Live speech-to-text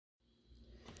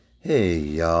Hey,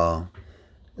 y'all.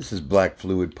 This is Black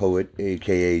Fluid Poet,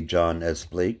 aka John S.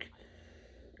 Blake,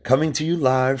 coming to you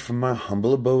live from my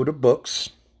humble abode of books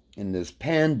in this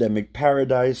pandemic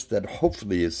paradise that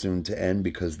hopefully is soon to end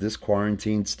because this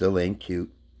quarantine still ain't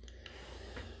cute.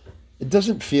 It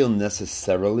doesn't feel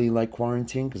necessarily like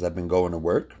quarantine because I've been going to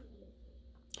work,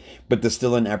 but there's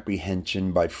still an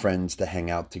apprehension by friends to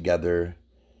hang out together.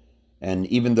 And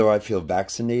even though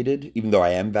even though I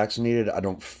am vaccinated, I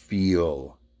don't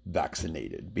feel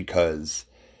vaccinated because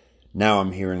now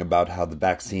I'm hearing about how the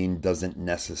vaccine doesn't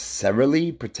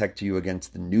necessarily protect you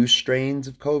against the new strains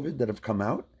of COVID that have come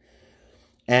out.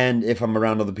 And if I'm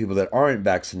around other people that aren't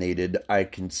vaccinated, I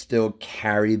can still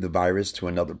carry the virus to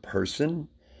another person.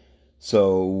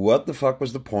 So, what the fuck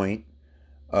was the point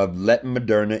of letting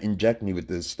Moderna inject me with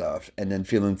this stuff and then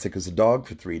feeling sick as a dog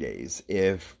for 3 days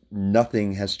if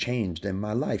nothing has changed in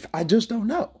my life? I just don't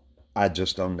know. I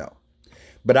just don't know.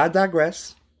 But I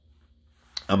digress.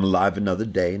 I'm alive another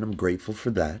day and I'm grateful for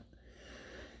that.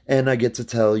 And I get to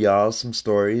tell y'all some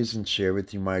stories and share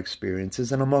with you my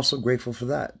experiences, and I'm also grateful for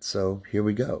that. So here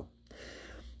we go.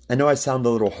 I know I sound a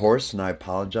little hoarse and I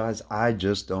apologize. I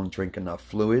just don't drink enough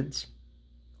fluids.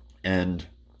 And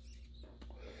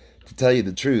to tell you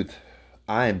the truth,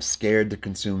 I am scared to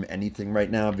consume anything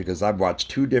right now because I've watched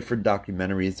two different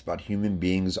documentaries about human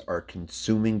beings are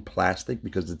consuming plastic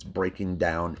because it's breaking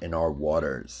down in our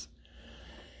waters.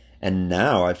 And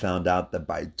now I found out that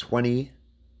by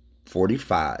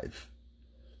 2045,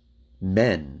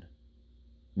 men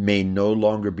may no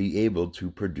longer be able to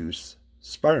produce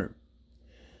sperm.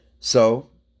 So,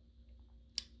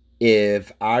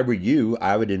 if I were you,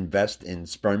 I would invest in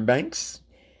sperm banks,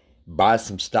 buy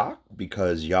some stock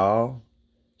because y'all,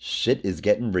 shit is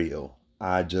getting real.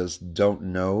 I just don't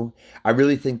know. I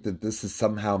really think that this is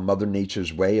somehow Mother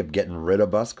Nature's way of getting rid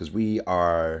of us because we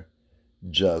are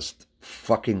just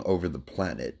fucking over the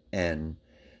planet. And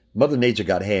Mother Nature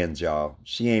got hands, y'all.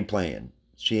 She ain't playing.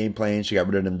 She ain't playing. She got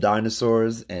rid of them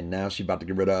dinosaurs, and now she about to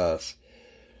get rid of us.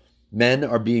 Men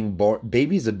are being born,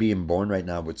 babies are being born right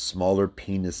now with smaller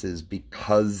penises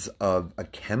because of a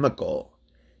chemical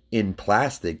in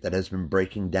plastic that has been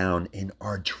breaking down in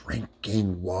our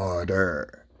drinking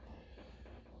water.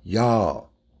 Y'all,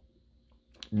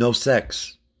 no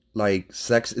sex. Like,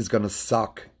 sex is gonna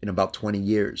suck in about 20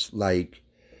 years. Like,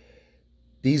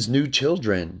 these new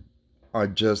children are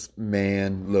just,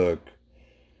 man, look.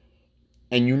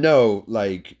 And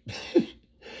like,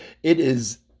 it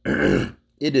is, it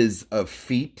is a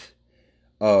feat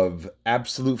of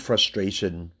absolute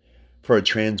frustration for a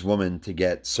trans woman to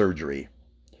get surgery.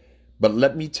 But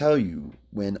let me tell you,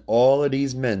 when all of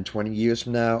these men 20 years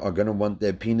from now are going to want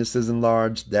their penises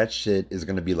enlarged, that shit is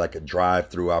going to be like a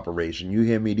drive-through operation. You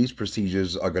hear me? These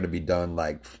procedures are going to be done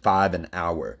like 5 an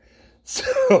hour. So,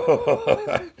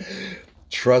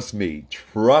 trust me.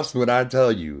 Trust what I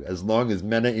tell you. As long as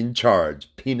men are in charge,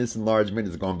 penis enlargement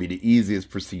is going to be the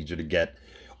easiest procedure to get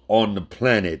on the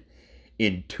planet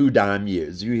in 2 damn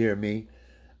years. You hear me?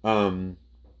 Um,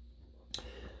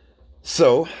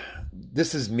 so,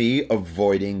 this is me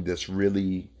avoiding this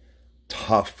really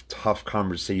tough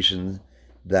conversation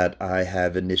that I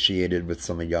have initiated with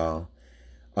some of y'all.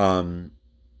 Um,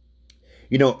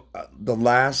 the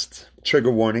last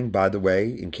trigger warning, by the way,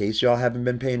 in case y'all haven't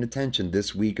been paying attention,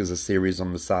 this week is a series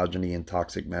on misogyny and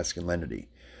toxic masculinity.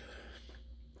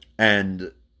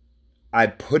 And I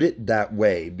put it that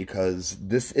way because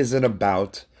this isn't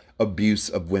about abuse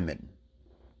of women.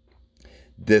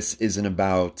 This isn't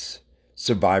about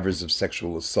survivors of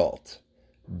sexual assault.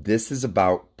 This is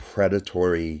about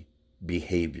predatory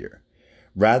behavior.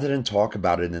 Rather than talk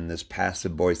about it in this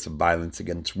passive voice of violence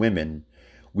against women,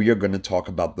 we are going to talk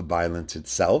about the violence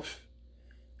itself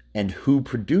and who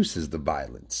produces the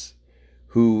violence,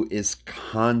 who is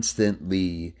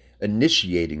constantly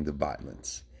initiating the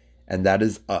violence. And that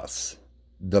is us,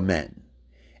 the men.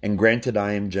 And granted,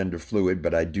 I am gender fluid,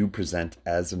 but I do present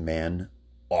as a man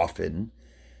often.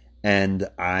 And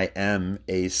I am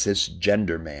a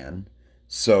cisgender man.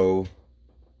 So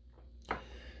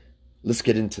let's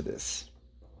get into this.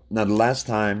 Now, the last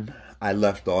time I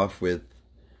left off with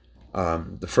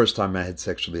the first time I had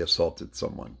sexually assaulted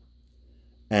someone.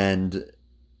 And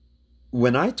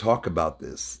when I talk about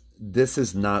this, this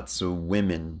is not so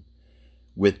women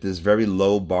with this very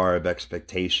low bar of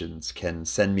expectations can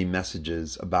send me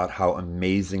messages about how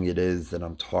amazing it is that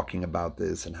I'm talking about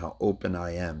this and how open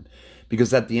I am.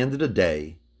 Because at the end of the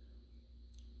day,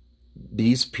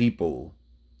 these people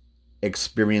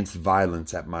experienced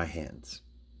violence at my hands.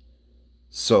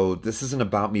 So this isn't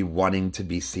about me wanting to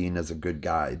be seen as a good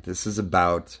guy. This is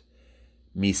about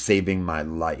me saving my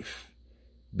life.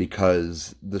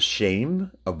 because the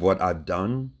shame of what I've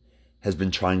done has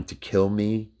been trying to kill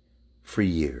me for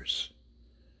years.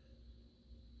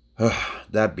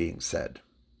 That being said,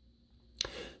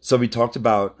 so we talked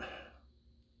about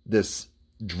this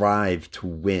drive to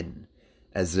win,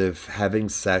 as if having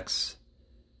sex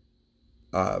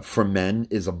for men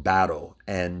is a battle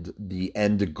and the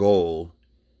end goal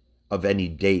of any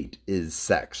date is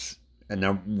sex. And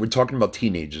now we're talking about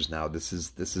teenagers now. This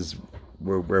is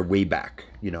we're way back.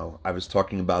 I was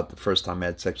talking about the first time I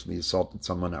had sexually assaulted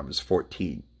someone. I was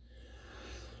 14.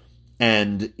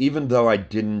 And even though I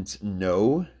didn't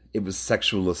know it was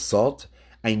sexual assault,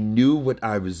 I knew what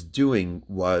I was doing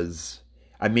was,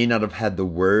 I may not have had the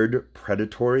word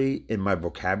predatory in my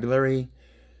vocabulary,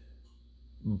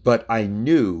 but I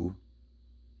knew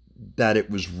that it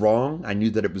was wrong. I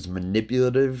knew that it was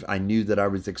manipulative. I knew that I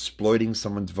was exploiting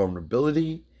someone's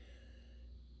vulnerability.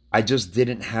 I just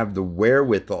didn't have the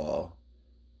wherewithal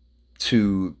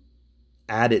to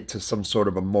add it to some sort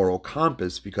of a moral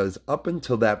compass, because up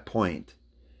until that point,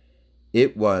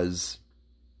 it was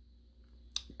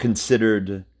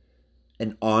considered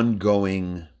an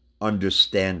ongoing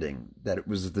understanding that it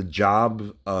was the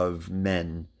job of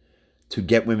men to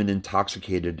get women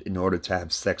intoxicated in order to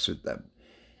have sex with them.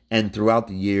 And throughout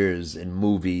the years in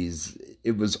movies,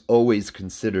 it was always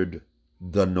considered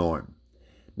the norm.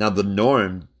 Now, the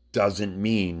norm doesn't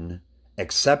mean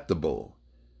acceptable,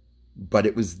 but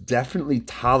it was definitely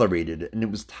tolerated, and it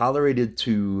was tolerated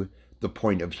to the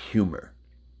point of humor.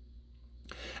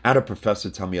 I had a professor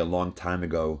tell me a long time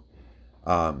ago,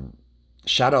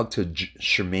 shout out to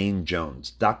Charmaine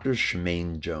Jones, Dr.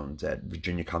 Charmaine Jones at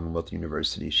Virginia Commonwealth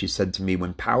University. She said to me,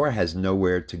 when power has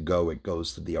nowhere to go, it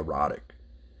goes to the erotic.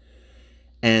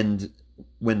 And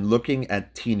when looking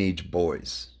at teenage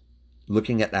boys,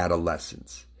 looking at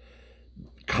adolescents,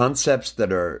 concepts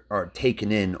that are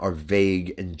taken in are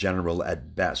vague and general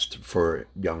at best for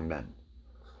young men.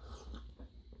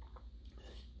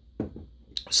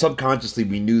 Subconsciously,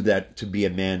 we knew that to be a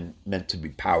man meant to be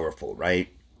powerful, right?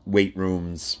 Weight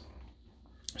rooms,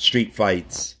 street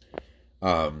fights,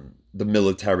 the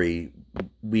military.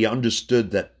 We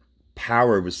understood that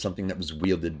power was something that was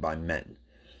wielded by men.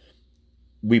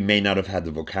 We may not have had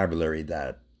the vocabulary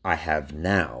that I have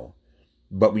now,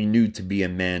 but we knew to be a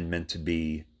man meant to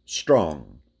be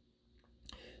strong,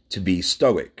 to be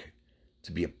stoic,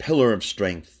 to be a pillar of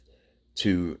strength,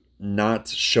 to not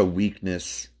show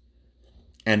weakness.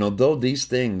 And although these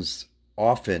things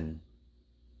often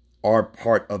are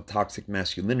part of toxic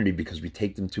masculinity because we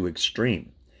take them to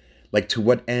extreme, like to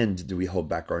what end do we hold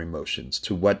back our emotions?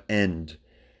 To what end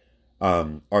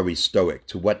are we stoic?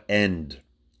 To what end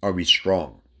are we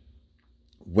strong?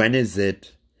 When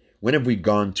have we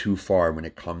gone too far when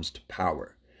it comes to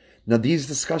power? Now, these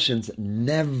discussions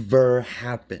never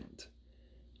happened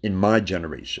in my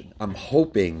generation. I'm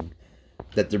hoping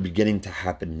that they're beginning to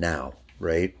happen now,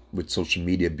 right? With social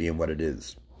media being what it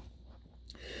is.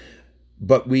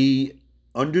 But we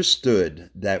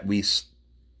understood that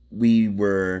we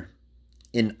were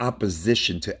in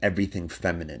opposition to everything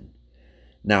feminine.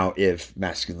 Now, if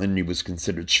masculinity was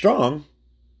considered strong,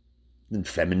 then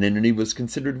femininity was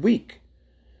considered weak.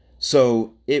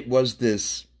 So it was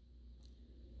this,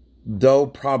 though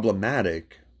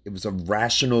problematic, it was a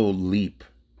rational leap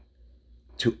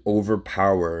to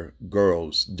overpower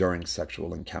girls during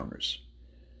sexual encounters.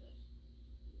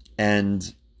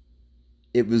 And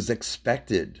it was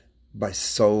expected by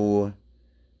so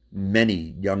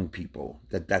many young people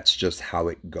that that's just how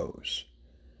it goes.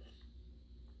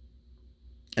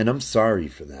 And I'm sorry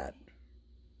for that.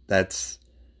 That's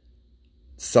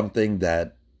something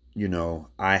that,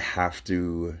 I have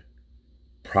to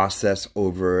process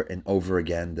over and over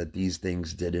again, that these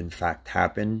things did in fact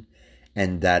happen,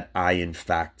 and that I in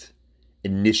fact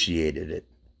initiated it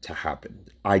to happen.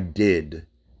 I did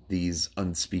these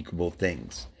unspeakable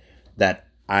things that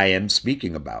I am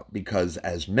speaking about, because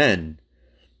as men,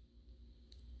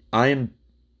 I'm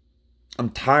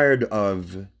tired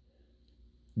of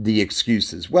the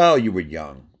excuses. Well, you were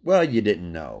young. Well, you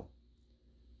didn't know.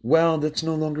 Well, that's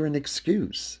no longer an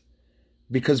excuse,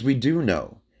 because we do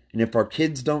know. And if our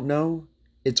kids don't know,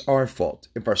 it's our fault.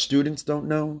 If our students don't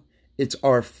know, it's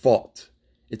our fault.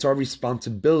 It's our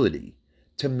responsibility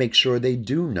to make sure they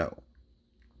do know.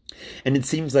 And it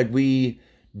seems like we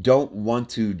don't want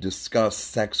to discuss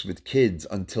sex with kids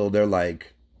until they're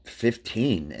like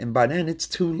 15. And by then it's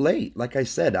too late. Like I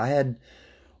said, I had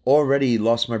already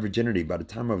lost my virginity by the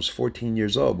time I was 14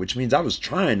 years old, which means I was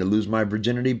trying to lose my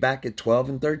virginity back at 12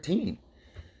 and 13.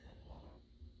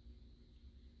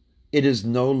 Age is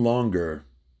no longer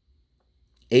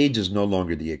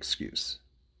the excuse.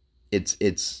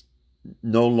 It's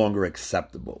no longer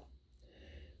acceptable.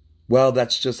 Well,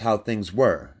 that's just how things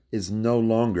were is no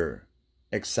longer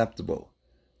acceptable.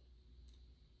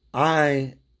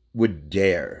 I would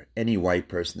dare any white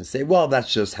person to say, well,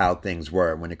 that's just how things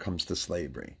were when it comes to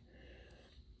slavery.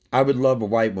 I would love a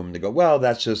white woman to go, well,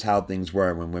 that's just how things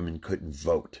were when women couldn't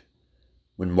vote,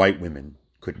 when white women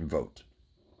couldn't vote.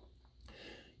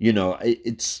 You know,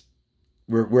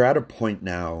 we're at a point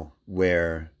now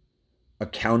where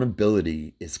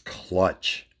accountability is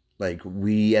clutch. Like,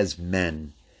 we as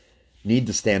men need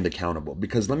to stand accountable.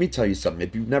 Because let me tell you something.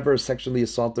 If you've never sexually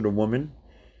assaulted a woman,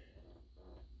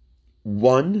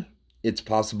 one, it's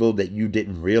possible that you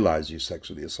didn't realize you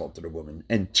sexually assaulted a woman.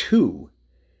 And two,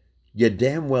 you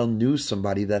damn well knew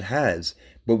somebody that has.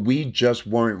 But we just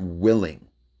weren't willing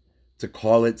to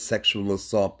call it sexual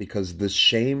assault because the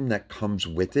shame that comes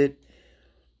with it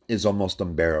is almost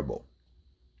unbearable.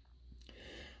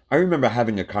 I remember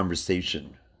having a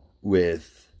conversation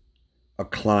with a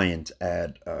client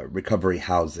at Recovery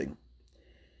Housing.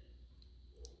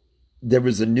 There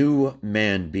was a new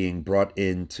man being brought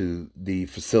into the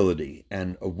facility,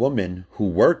 and a woman who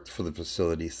worked for the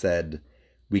facility said,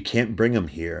 "We can't bring him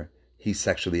here. He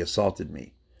sexually assaulted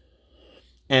me."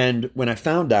 And when I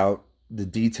found out the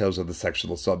details of the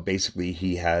sexual assault, basically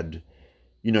he had,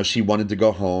 she wanted to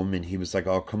go home, and he was like,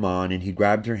 "Oh, come on." And he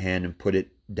grabbed her hand and put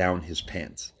it down his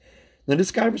pants. Now,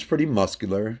 this guy was pretty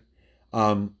muscular,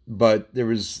 but there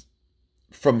was,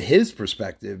 from his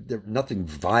perspective, nothing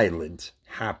violent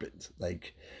happened.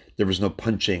 Like, there was no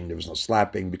punching, there was no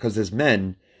slapping, because as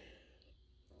men,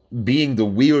 being the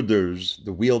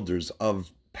wielders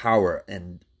of power,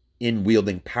 and in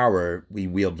wielding power, we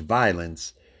wield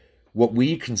violence. What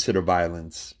we consider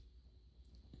violence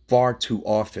far too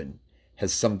often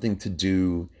has something to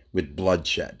do with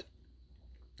bloodshed,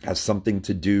 has something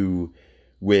to do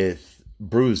with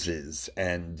bruises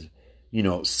and,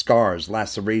 scars,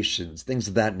 lacerations, things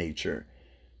of that nature.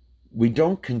 We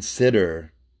don't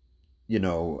consider,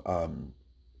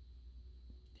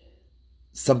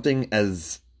 something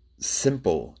as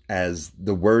simple as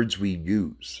the words we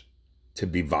use to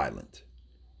be violent.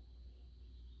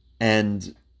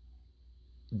 And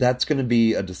that's going to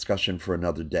be a discussion for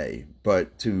another day.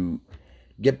 But to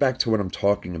get back to what I'm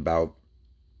talking about,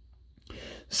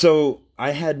 so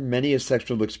I had many a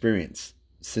sexual experience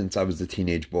since I was a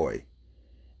teenage boy.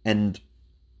 And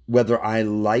whether I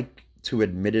like to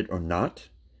admit it or not,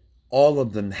 all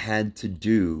of them had to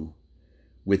do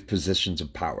with positions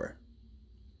of power.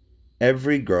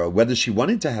 Every girl, whether she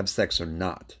wanted to have sex or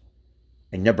not,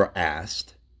 I never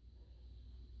asked.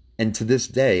 And to this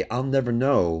day, I'll never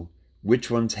know which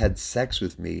ones had sex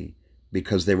with me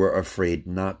because they were afraid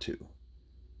not to.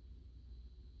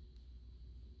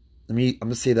 I'm going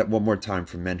to say that one more time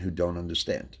for men who don't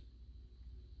understand.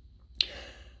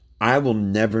 I will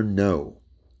never know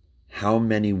how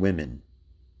many women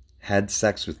had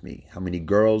sex with me, how many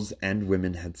girls and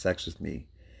women had sex with me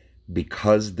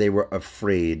because they were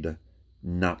afraid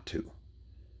not to.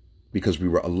 Because we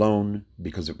were alone,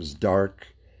 because it was dark,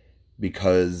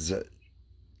 because,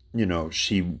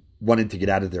 she wanted to get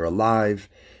out of there alive.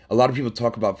 A lot of people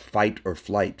talk about fight or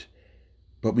flight,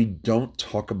 but we don't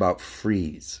talk about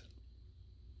freeze.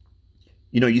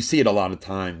 You see it a lot of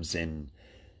times in,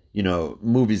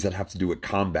 movies that have to do with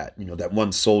combat, that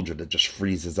one soldier that just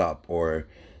freezes up, or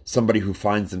somebody who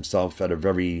finds themselves at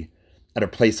a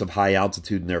place of high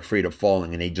altitude and they're afraid of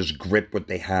falling and they just grip what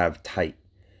they have tight.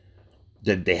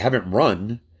 They haven't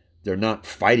run. They're not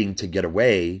fighting to get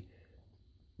away.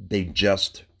 They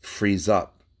just freeze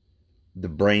up. The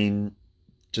brain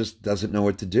just doesn't know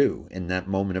what to do in that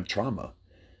moment of trauma.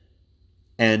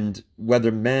 And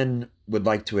whether men would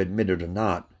like to admit it or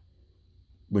not,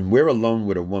 when we're alone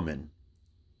with a woman,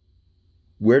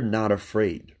 we're not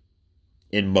afraid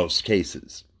in most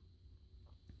cases.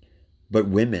 But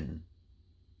women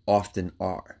often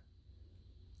are.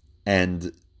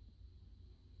 And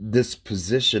this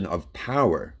position of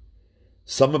power,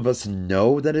 some of us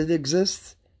know that it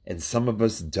exists and some of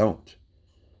us don't.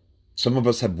 Some of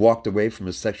us have walked away from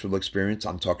a sexual experience.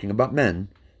 I'm talking about men.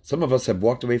 Some of us have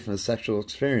walked away from a sexual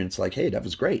experience like, hey, that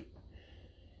was great.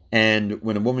 And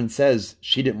when a woman says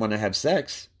she didn't want to have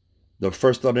sex, the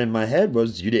first thought in my head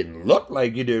was, you didn't look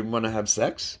like you didn't want to have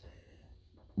sex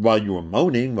while you were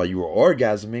moaning, while you were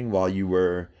orgasming, while you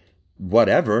were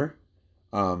whatever.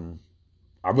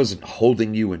 I wasn't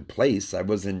holding you in place. I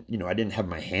wasn't, I didn't have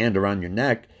my hand around your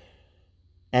neck.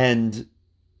 And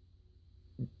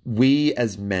we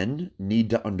as men need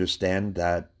to understand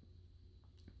that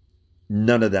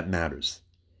none of that matters.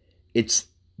 It's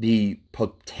the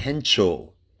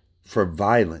potential for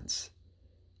violence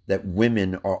that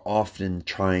women are often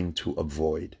trying to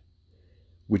avoid,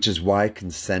 which is why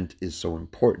consent is so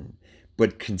important.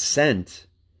 But consent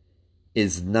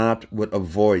is not what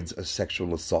avoids a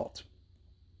sexual assault.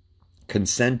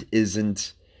 Consent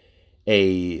isn't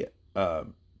a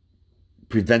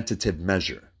preventative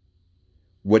measure.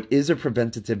 What is a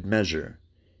preventative measure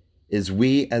is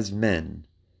we as men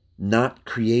not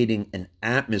creating an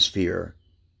atmosphere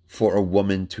for a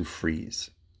woman to freeze.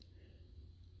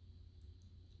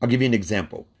 I'll give you an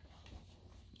example.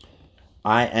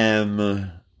 I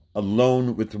am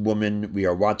alone with a woman. We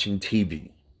are watching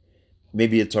TV.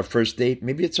 Maybe it's our first date.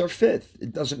 Maybe it's our fifth.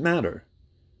 It doesn't matter.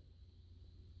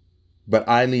 But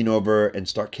I lean over and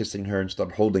start kissing her and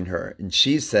start holding her. And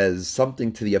she says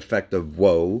something to the effect of,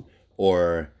 whoa,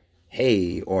 or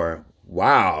hey, or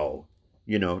wow.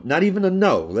 Not even a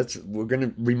no. We're going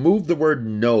to remove the word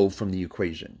no from the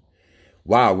equation.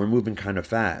 Wow, we're moving kind of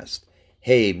fast.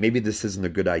 Hey, maybe this isn't a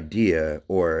good idea,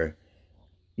 or,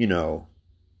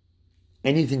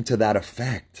 anything to that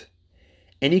effect.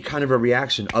 Any kind of a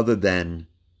reaction other than,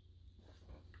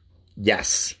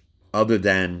 yes, other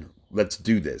than, let's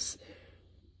do this.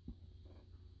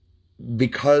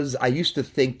 Because I used to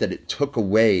think that it took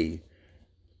away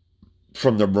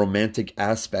from the romantic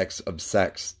aspects of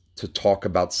sex to talk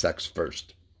about sex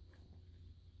first.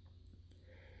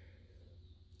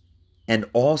 And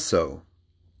also,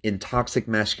 in toxic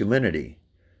masculinity,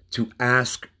 to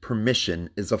ask permission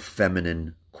is a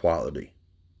feminine quality.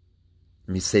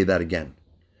 Let me say that again.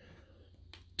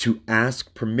 To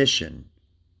ask permission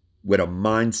with a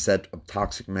mindset of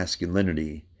toxic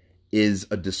masculinity is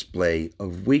a display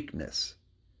of weakness.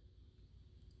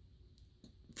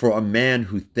 For a man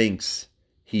who thinks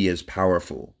he is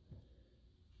powerful,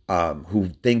 who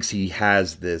thinks he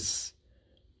has this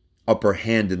upper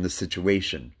hand in the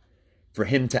situation, for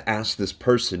him to ask this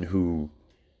person who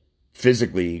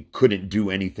physically couldn't do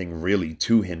anything really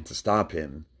to him to stop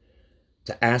him,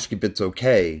 to ask if it's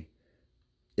okay,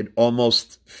 it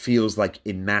almost feels like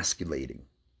emasculating.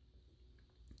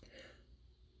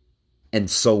 And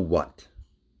so what?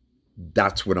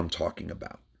 That's what I'm talking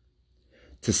about.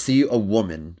 To see a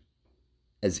woman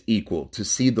as equal, to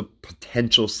see the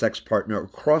potential sex partner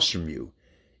across from you,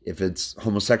 if it's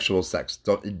homosexual sex,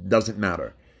 it doesn't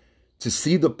matter. To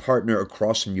see the partner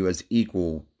across from you as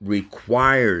equal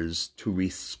requires to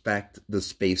respect the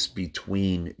space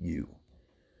between you.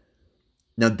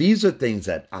 Now, these are things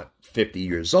that at 50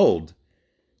 years old,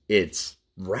 it's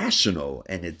rational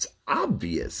and it's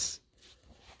obvious.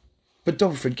 But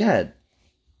don't forget,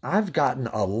 I've gotten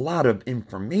a lot of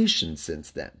information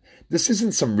since then. This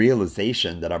isn't some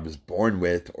realization that I was born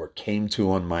with or came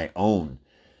to on my own.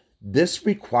 This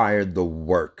required the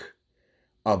work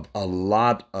of a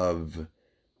lot of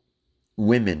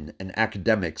women and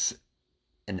academics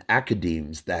and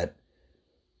academes that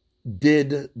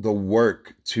did the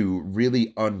work to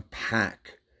really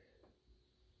unpack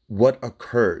what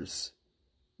occurs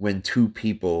when two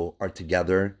people are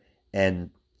together and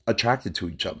attracted to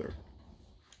each other.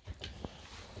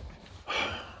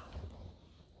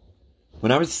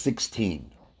 When I was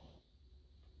 16,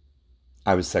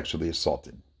 I was sexually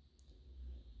assaulted.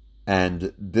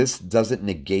 And this doesn't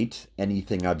negate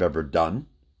anything I've ever done.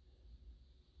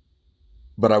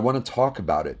 But I want to talk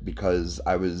about it because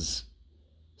I was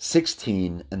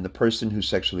 16 and the person who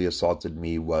sexually assaulted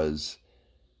me was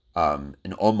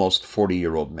an almost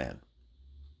 40-year-old man.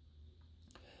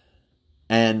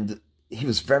 And he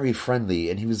was very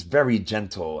friendly and he was very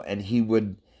gentle, and he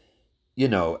would,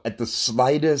 at the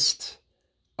slightest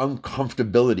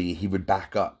uncomfortability, he would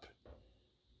back up.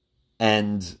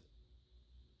 And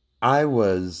I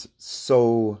was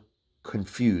so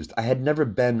confused. I had never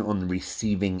been on the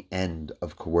receiving end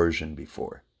of coercion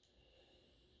before.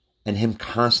 And him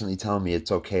constantly telling me,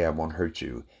 it's okay, I won't hurt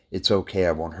you. It's okay,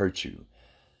 I won't hurt you.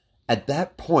 At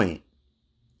that point,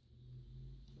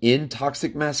 in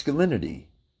toxic masculinity,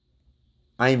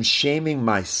 I am shaming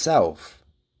myself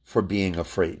for being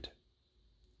afraid.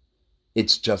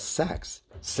 It's just sex.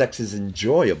 Sex is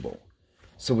enjoyable.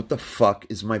 So what the fuck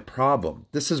is my problem?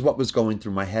 This is what was going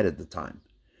through my head at the time.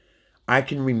 I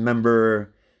can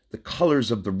remember the colors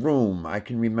of the room. I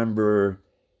can remember,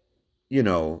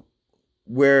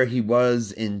 where he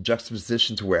was in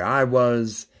juxtaposition to where I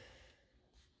was.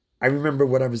 I remember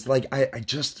what I was like. I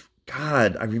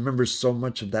remember so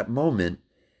much of that moment.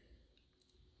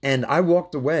 And I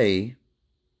walked away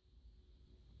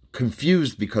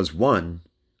confused because, one,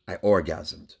 I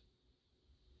orgasmed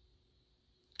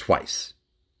twice.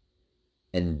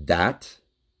 And that,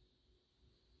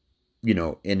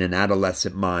 in an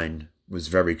adolescent mind was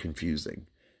very confusing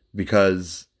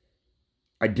because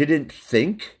I didn't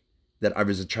think that I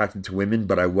was attracted to women,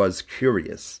 but I was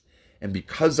curious. And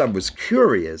because I was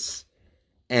curious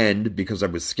and because I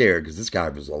was scared, because this guy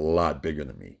was a lot bigger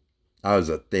than me. I was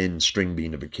a thin string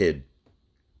bean of a kid.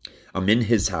 I'm in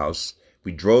his house.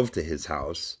 We drove to his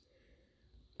house.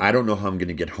 I don't know how I'm going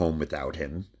to get home without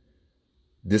him.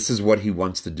 This is what he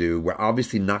wants to do. We're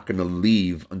obviously not going to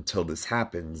leave until this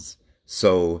happens.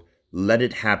 So let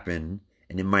it happen.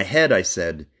 And in my head, I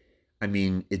said,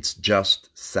 it's just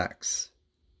sex.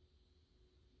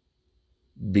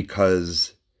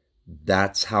 Because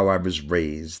that's how I was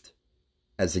raised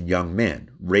as a young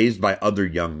man. Raised by other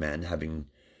young men, having,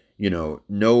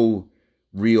 no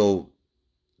real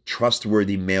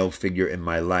trustworthy male figure in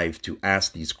my life to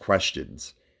ask these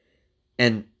questions.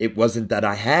 And it wasn't that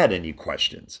I had any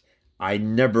questions. I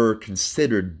never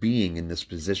considered being in this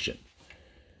position.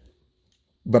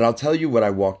 But I'll tell you what I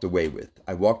walked away with.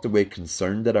 I walked away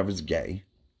concerned that I was gay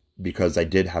because I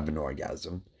did have an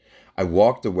orgasm. I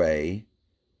walked away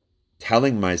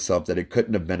telling myself that it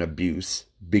couldn't have been abuse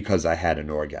because I had an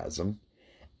orgasm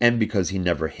and because he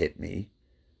never hit me.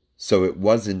 So it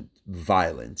wasn't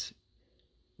violent.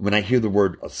 When I hear the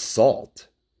word assault,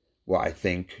 well, I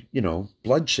think,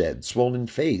 bloodshed, swollen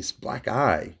face, black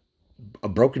eye, a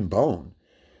broken bone.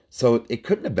 So it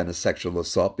couldn't have been a sexual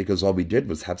assault because all we did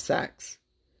was have sex.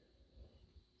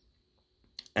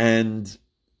 And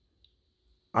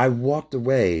I walked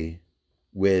away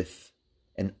with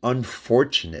an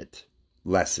unfortunate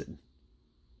lesson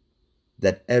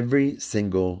that every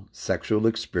single sexual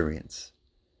experience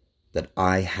that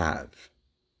I have,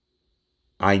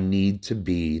 I need to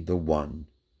be the one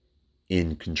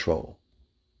in control.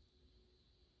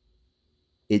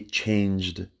 It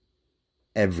changed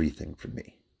everything for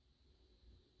me.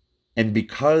 And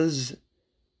because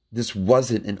this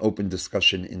wasn't an open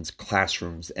discussion in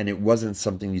classrooms and it wasn't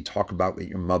something you talk about with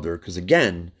your mother, because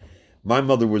again, my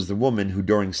mother was the woman who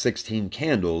during 16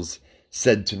 Candles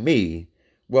said to me,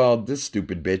 well, this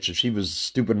stupid bitch, if she was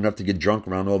stupid enough to get drunk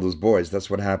around all those boys, that's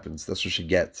what happens. That's what she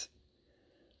gets.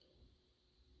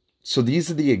 So these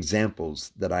are the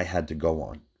examples that I had to go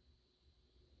on.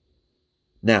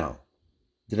 Now,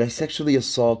 did I sexually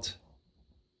assault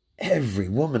every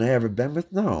woman I ever been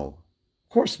with? No, of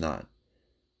course not.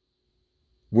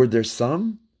 Were there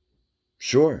some?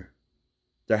 Sure,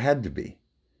 there had to be.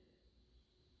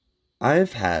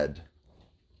 I've had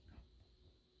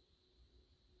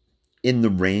in the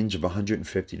range of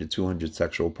 150 to 200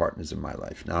 sexual partners in my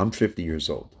life. Now, I'm 50 years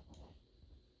old.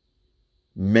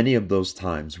 Many of those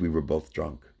times we were both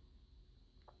drunk.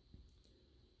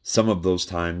 Some of those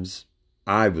times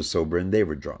I was sober and they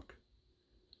were drunk.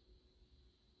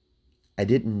 I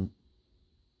didn't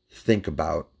think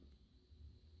about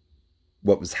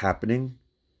what was happening.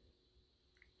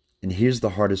 And here's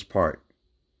the hardest part.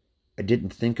 I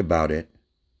didn't think about it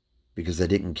because I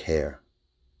didn't care.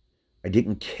 I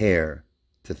didn't care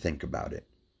to think about it.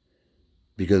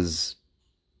 Because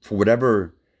for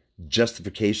whatever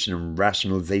justification and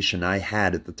rationalization I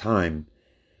had at the time,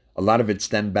 a lot of it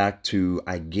stemmed back to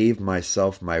I gave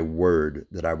myself my word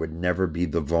that I would never be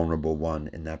the vulnerable one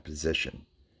in that position.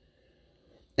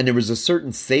 And there was a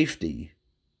certain safety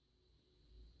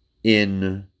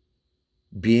in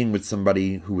being with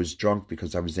somebody who was drunk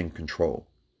because I was in control.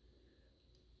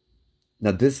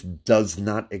 Now, this does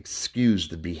not excuse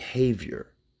the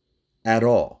behavior at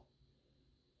all.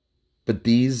 But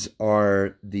these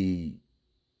are the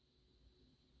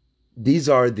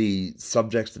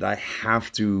subjects that I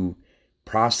have to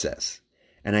process.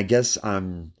 And I guess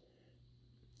I'm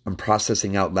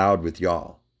processing out loud with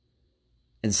y'all.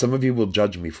 And some of you will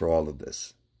judge me for all of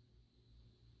this.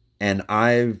 And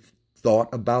I've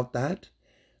thought about that.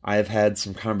 I have had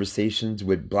some conversations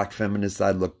with black feminists I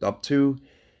looked up to,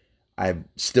 I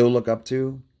still look up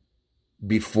to,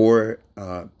 before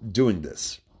doing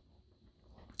this.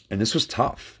 And this was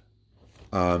tough.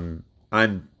 I'm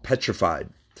petrified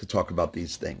to talk about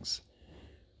these things.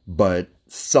 But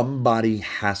somebody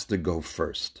has to go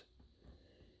first.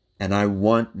 And I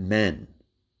want men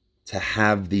to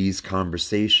have these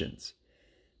conversations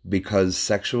because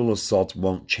sexual assault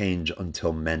won't change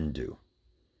until men do.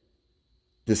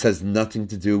 This has nothing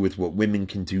to do with what women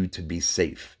can do to be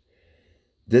safe.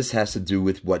 This has to do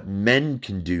with what men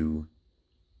can do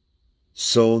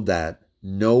so that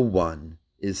no one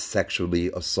is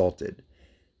sexually assaulted.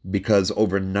 Because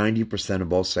over 90%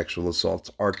 of all sexual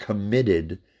assaults are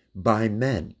committed by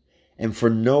men. And for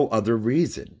no other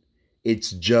reason.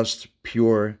 It's just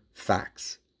pure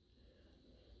facts.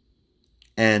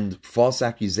 And false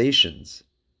accusations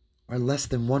are less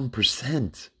than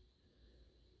 1%.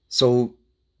 So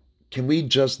can we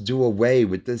just do away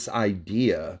with this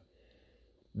idea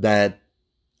that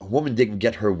a woman didn't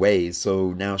get her way,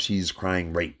 so now she's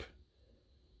crying rape.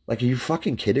 Like, are you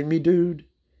fucking kidding me, dude?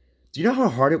 Do you know how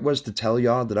hard it was to tell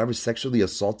y'all that I was sexually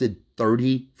assaulted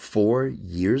 34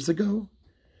 years ago?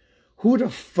 Who the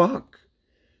fuck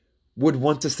would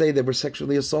want to say they were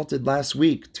sexually assaulted last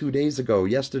week, 2 days ago,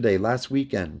 yesterday, last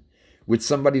weekend, with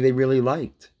somebody they really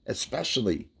liked,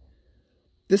 especially?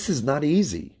 This is not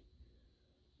easy.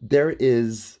 There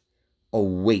is a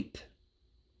weight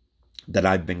that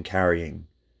I've been carrying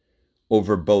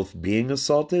over both being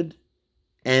assaulted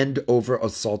and over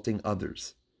assaulting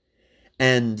others.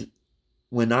 And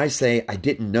when I say I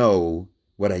didn't know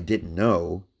what I didn't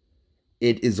know,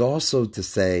 it is also to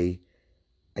say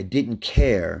I didn't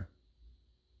care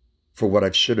for what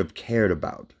I should have cared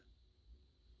about.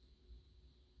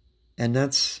 And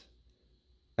that's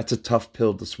a tough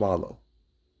pill to swallow.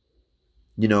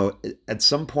 You know, at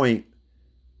some point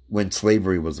when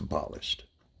slavery was abolished,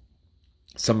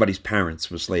 somebody's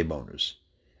parents were slave owners.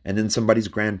 And then somebody's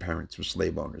grandparents were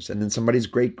slave owners. And then somebody's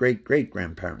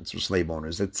great-great-great-grandparents were slave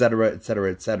owners, etc., etc.,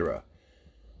 etc.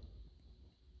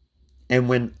 And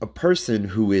when a person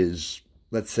who is,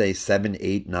 let's say, 7,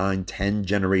 8, 9, 10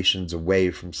 generations away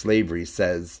from slavery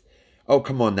says, oh,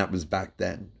 come on, that was back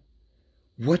then.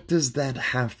 What does that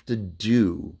have to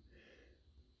do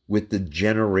with the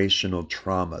generational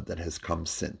trauma that has come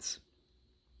since?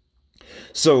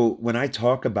 So when I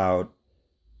talk about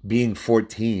being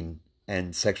 14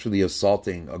 and sexually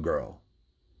assaulting a girl,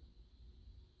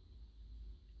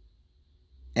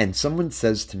 and someone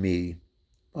says to me,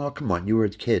 oh, come on, you were a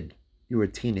kid, you were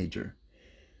a teenager.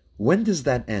 When does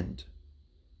that end?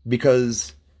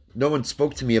 Because no one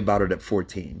spoke to me about it at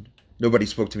 14. Nobody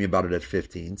spoke to me about it at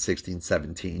 15, 16,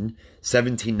 17.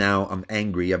 17 now, I'm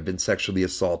angry, I've been sexually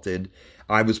assaulted.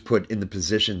 I was put in the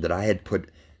position that I had put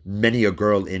many a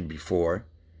girl in before.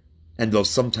 And though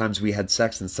sometimes we had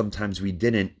sex and sometimes we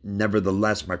didn't,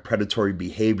 nevertheless, my predatory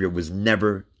behavior was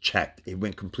never checked. It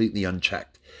went completely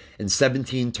unchecked. And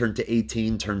 17 turned to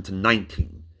 18, turned to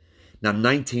 19. Now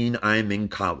 19, I am in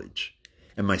college.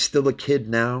 Am I still a kid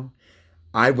now?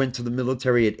 I went to the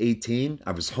military at 18.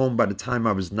 I was home by the time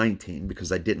I was 19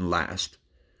 because I didn't last.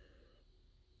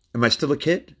 Am I still a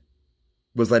kid?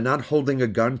 Was I not holding a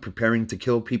gun preparing to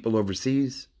kill people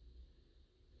overseas?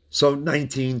 So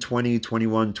 19, 20,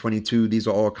 21, 22, these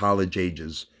are all college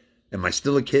ages. Am I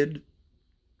still a kid?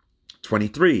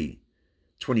 23,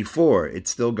 24, it's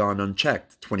still gone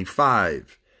unchecked.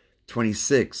 25,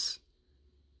 26.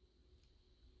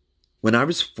 When I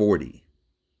was 40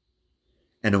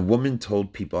 and a woman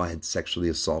told people I had sexually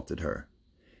assaulted her,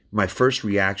 my first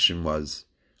reaction was,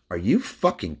 are you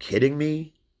fucking kidding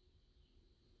me?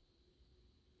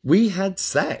 We had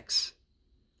sex.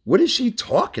 What is she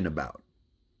talking about?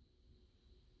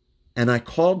 And I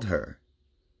called her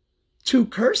to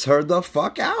curse her the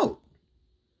fuck out.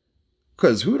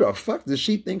 Because who the fuck does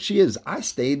she think she is? I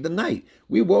stayed the night.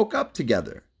 We woke up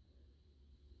together.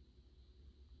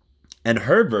 And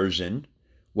her version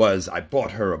was I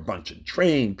bought her a bunch of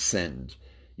drinks and,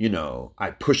 you know,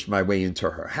 I pushed my way into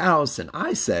her house. And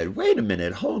I said, wait a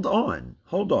minute, hold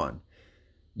on.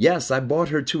 Yes, I bought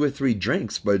her 2 or 3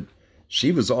 drinks, but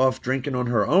she was off drinking on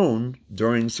her own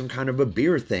during some kind of a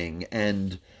beer thing.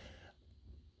 And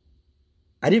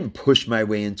I didn't push my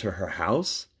way into her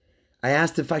house. I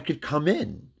asked if I could come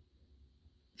in.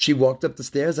 She walked up the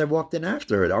stairs. I walked in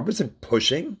after her. I wasn't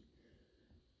pushing.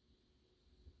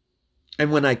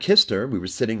 And when I kissed her, we were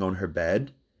sitting on her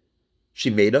bed.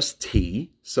 She made us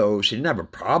tea, so she didn't have a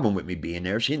problem with me being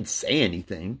there. She didn't say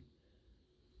anything.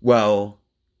 Well,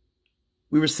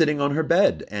 we were sitting on her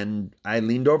bed, and I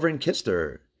leaned over and kissed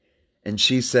her. And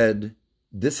she said,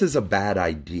 this is a bad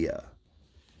idea.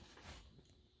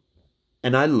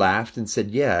 And I laughed and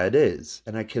said, yeah, it is.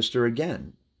 And I kissed her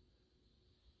again.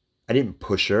 I didn't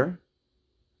push her.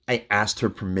 I asked her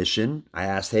permission. I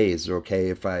asked, hey, is it okay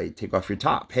if I take off your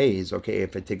top? Hey, is it okay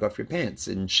if I take off your pants?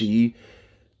 And she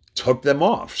took them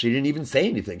off. She didn't even say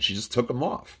anything. She just took them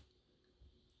off.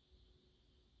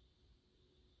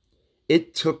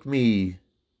 It took me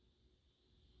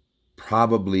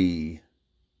probably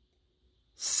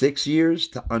 6 years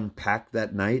to unpack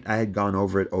that night. I had gone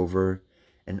over it over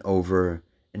and over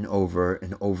and over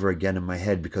and over again in my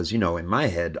head because, you know, in my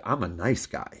head, I'm a nice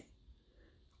guy.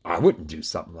 I wouldn't do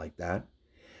something like that.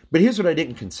 But here's what I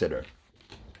didn't consider.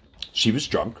 She was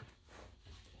drunk.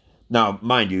 Now,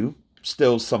 mind you,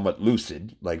 still somewhat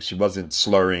lucid, like she wasn't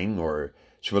slurring or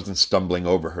she wasn't stumbling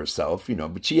over herself, you know,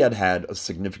 but she had had a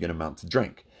significant amount to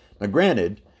drink. Now,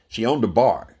 granted, she owned a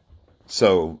bar,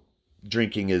 so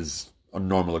drinking is a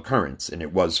normal occurrence, and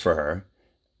it was for her.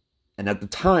 And at the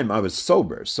time, I was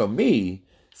sober. So me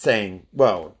saying,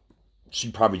 well, She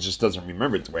probably just doesn't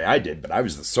remember it the way I did, but I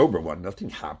was the sober one. Nothing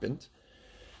happened.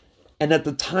 And at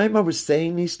the time I was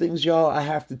saying these things, y'all, I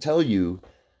have to tell you,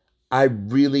 I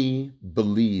really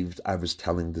believed I was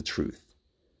telling the truth.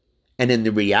 And in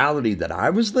the reality that I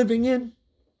was living in,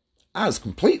 I was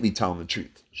completely telling the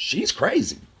truth. She's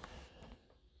crazy.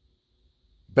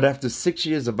 But after 6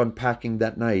 years of unpacking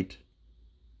that night,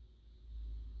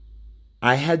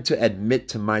 I had to admit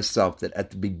to myself that at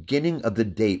the beginning of the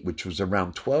date, which was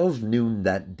around 12 noon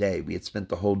that day, we had spent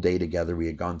the whole day together. We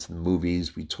had gone to the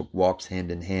movies. We took walks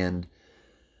hand in hand.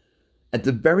 At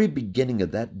the very beginning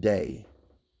of that day,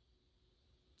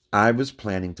 I was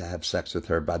planning to have sex with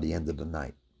her by the end of the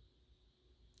night.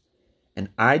 And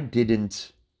I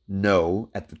didn't know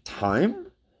at the time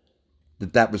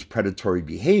that that was predatory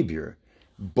behavior,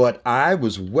 but I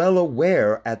was well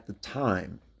aware at the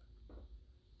time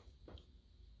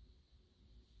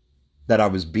that I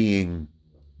was being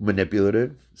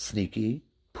manipulative, sneaky,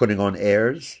 putting on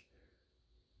airs,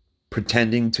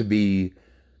 pretending to be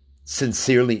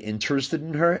sincerely interested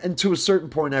in her. And to a certain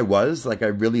point I was. Like, I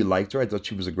really liked her. I thought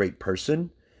she was a great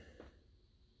person.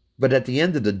 But at the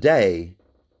end of the day,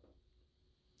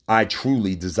 I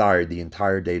truly desired the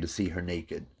entire day to see her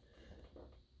naked.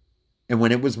 And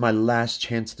when it was my last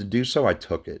chance to do so, I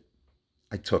took it.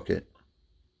 I took it.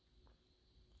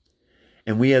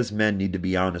 And we as men need to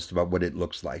be honest about what it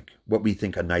looks like, what we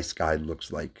think a nice guy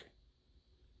looks like.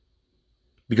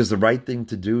 Because the right thing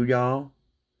to do, y'all,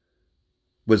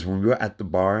 was when we were at the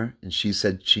bar and she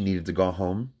said she needed to go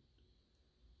home,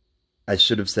 I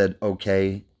should have said,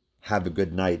 okay, have a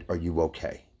good night. Are you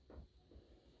okay?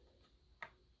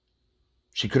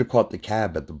 She could have caught the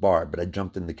cab at the bar, but I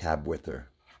jumped in the cab with her.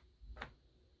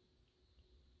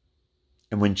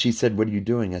 And when she said, what are you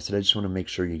doing? I said, I just want to make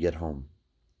sure you get home.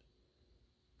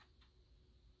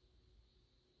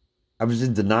 I was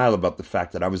in denial about the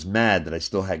fact that I was mad that I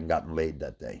still hadn't gotten laid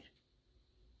that day.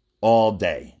 All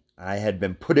day. I had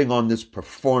been putting on this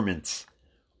performance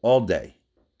all day.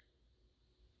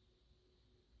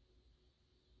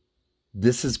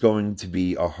 This is going to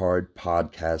be a hard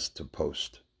podcast to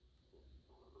post.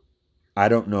 I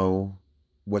don't know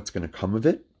what's going to come of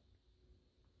it.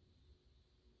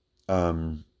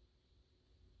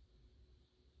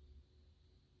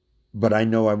 But I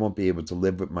know I won't be able to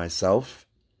live with myself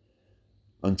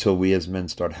until we as men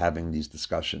start having these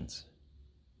discussions.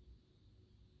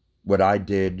 What I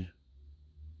did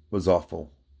was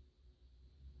awful.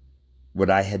 What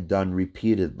I had done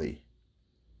repeatedly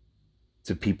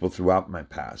to people throughout my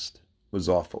past was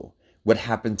awful. What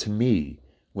happened to me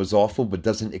was awful, but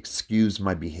doesn't excuse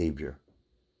my behavior.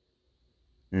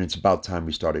 And it's about time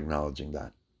we start acknowledging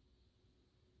that.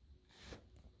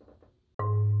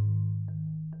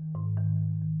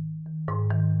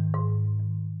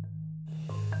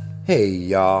 Hey,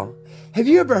 y'all. Have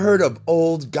you ever heard of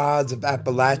Old Gods of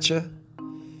Appalachia?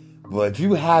 Well, if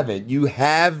you haven't, you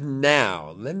have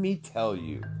now. Let me tell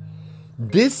you.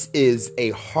 This is a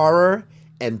horror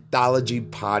anthology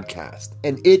podcast,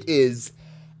 and it is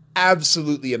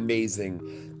absolutely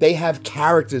amazing. They have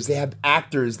characters, they have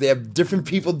actors, they have different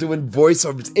people doing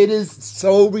voiceovers. It is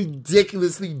so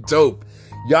ridiculously dope.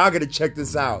 Y'all gotta check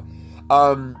this out.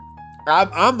 I'm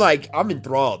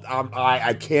enthralled.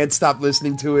 I can't stop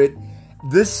listening to it.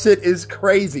 This shit is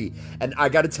crazy. And I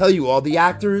gotta tell you, all the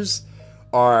actors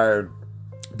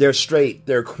they're straight,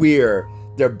 they're queer,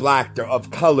 they're black, they're of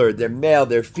color, they're male,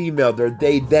 they're female, they're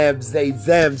they, thems, they,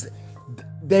 thems.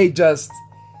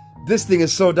 This thing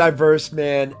is so diverse,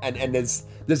 man. And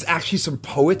there's actually some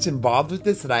poets involved with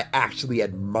this that I actually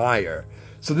admire.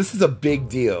 So this is a big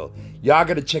deal. Y'all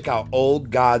gotta check out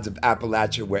Old Gods of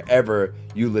Appalachia wherever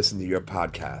you listen to your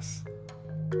podcasts.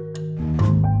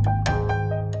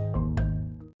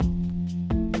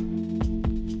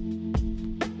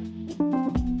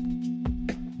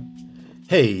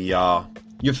 Hey, y'all.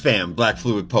 Your fam, Black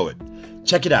Fluid Poet.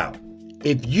 Check it out.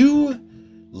 If you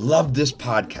love this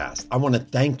podcast, I want to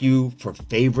thank you for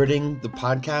favoriting the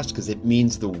podcast because it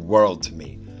means the world to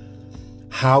me.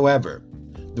 However,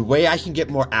 the way I can get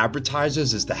more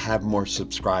advertisers is to have more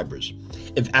subscribers.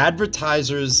 If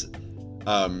advertisers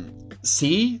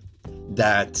see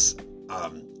that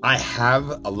I have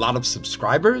a lot of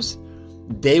subscribers,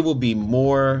 they will be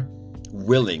more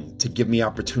willing to give me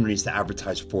opportunities to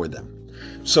advertise for them.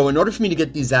 So in order for me to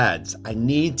get these ads, I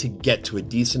need to get to a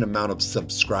decent amount of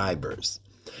subscribers.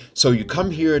 So you come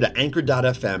here to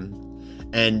anchor.fm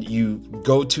and you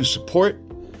go to support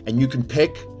and you can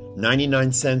pick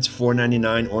 99 cents,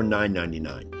 $4.99, or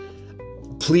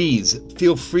 $9.99. Please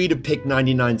feel free to pick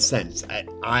 99 cents.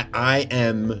 I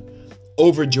am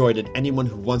overjoyed at anyone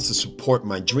who wants to support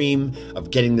my dream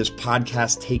of getting this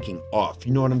podcast taking off.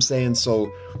 You know what I'm saying?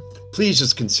 So please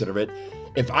just consider it.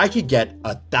 If I could get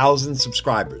 1,000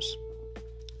 subscribers,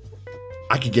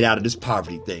 I could get out of this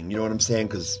poverty thing. You know what I'm saying?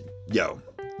 Because, the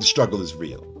struggle is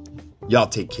real. Y'all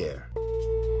take care.